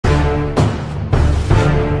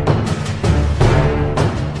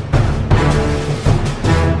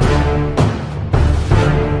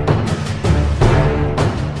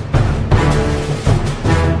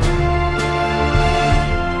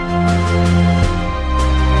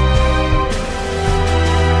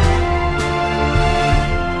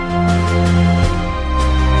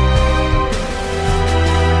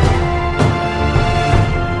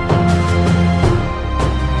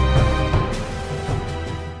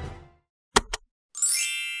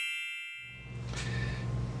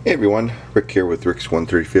Hey everyone, Rick here with Rick's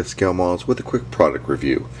 1/35 Scale Models with a quick product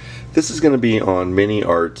review. This is going to be on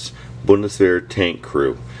Miniarts Bundeswehr Tank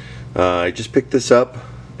Crew. I just picked this up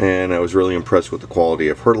and I was really impressed with the quality.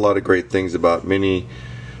 I've heard a lot of great things about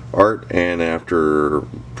Miniart, and after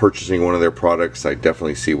purchasing one of their products I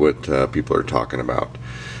definitely see what people are talking about.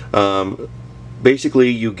 Basically,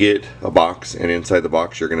 you get a box, and inside the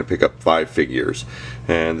box you're going to pick up 5 figures,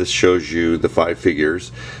 and this shows you the 5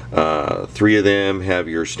 figures. 3 of them have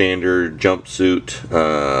your standard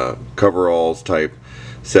jumpsuit, coveralls type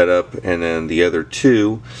setup, and then the other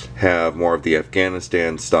 2 have more of the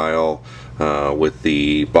Afghanistan style with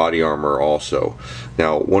the body armor also.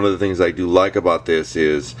 Now, one of the things I do like about this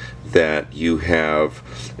is that you have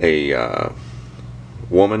a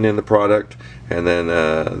woman in the product, and then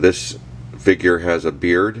this figure has a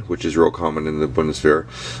beard, which is real common in the Bundeswehr.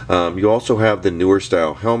 You also have the newer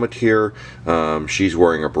style helmet here. She's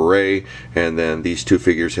wearing a beret, and then these 2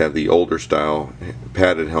 figures have the older style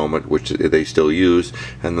padded helmet, which they still use,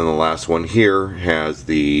 and then the last one here has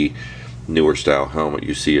the newer style helmet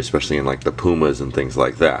you see especially in like the Pumas and things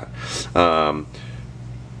like that.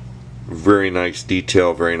 Very nice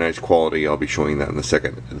detail, very nice quality. I'll be showing that in a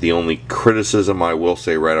second. The only criticism I will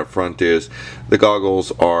say right up front is the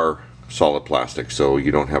goggles are solid plastic, so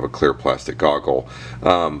you don't have a clear plastic goggle,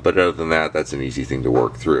 but other than that, that's an easy thing to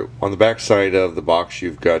work through. On the back side of the box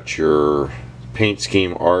you've got your paint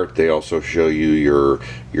scheme art. They also show you your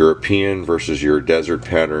European versus your desert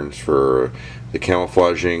patterns for the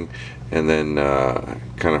camouflaging, and then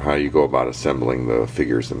kind of how you go about assembling the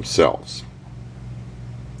figures themselves.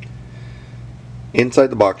 Inside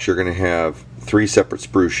the box you're going to have 3 separate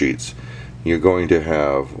sprue sheets. You're going to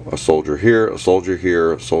have a soldier here, a soldier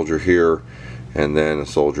here, a soldier here, and then a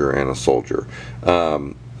soldier and a soldier.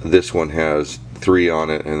 This one has 3 on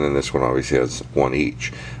it, and then this one obviously has 1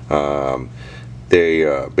 each.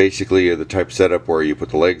 They basically are the type setup where you put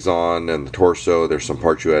the legs on and the torso. There's some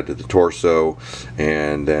parts you add to the torso,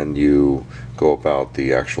 and then you go about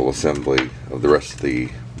the actual assembly of the rest of the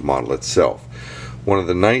model itself. One of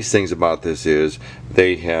the nice things about this is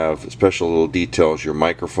they have special little details. Your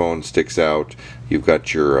microphone sticks out. You've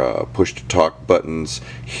got your push to talk buttons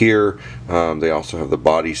here. They also have the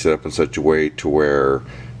body set up in such a way to where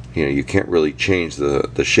you can't really change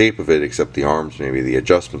the shape of it except the arms, maybe the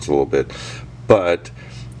adjustments a little bit, but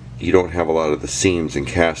you don't have a lot of the seams and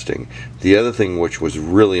casting. The other thing which was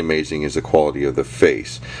really amazing is the quality of the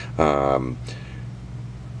face.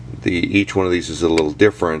 Each one of these is a little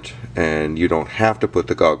different, and you don't have to put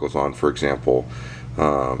the goggles on, for example,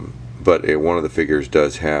 but one of the figures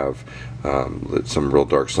does have some real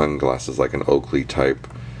dark sunglasses, like an Oakley type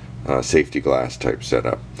safety glass type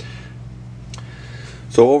setup.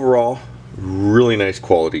 So overall, really nice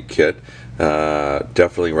quality kit.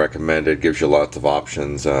 Definitely recommended. Gives you lots of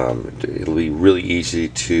options. It'll be really easy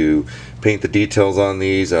to paint the details on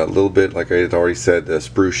these. A little bit, like I had already said, the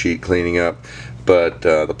sprue sheet cleaning up, but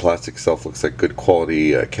the plastic itself looks like good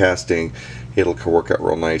quality casting. It'll work out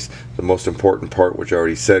real nice. The most important part, which I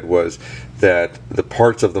already said, was that the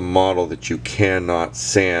parts of the model that you cannot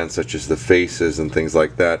sand, such as the faces and things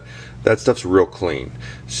like that, that stuff's real clean.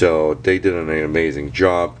 So they did an amazing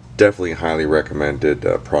job. Definitely highly recommended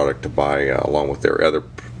product to buy along with their other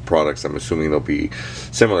products. I'm assuming they'll be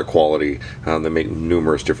similar quality. They make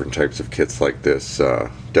numerous different types of kits like this.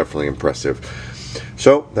 Definitely impressive.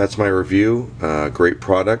 So that's my review. Great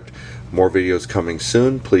product. More videos coming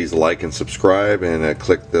soon. Please like and subscribe, and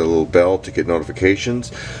click the little bell to get notifications.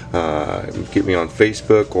 Get me on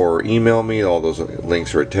Facebook or email me. All those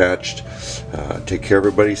links are attached. Take care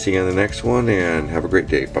everybody. See you on the next one, and have a great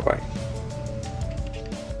day. Bye bye.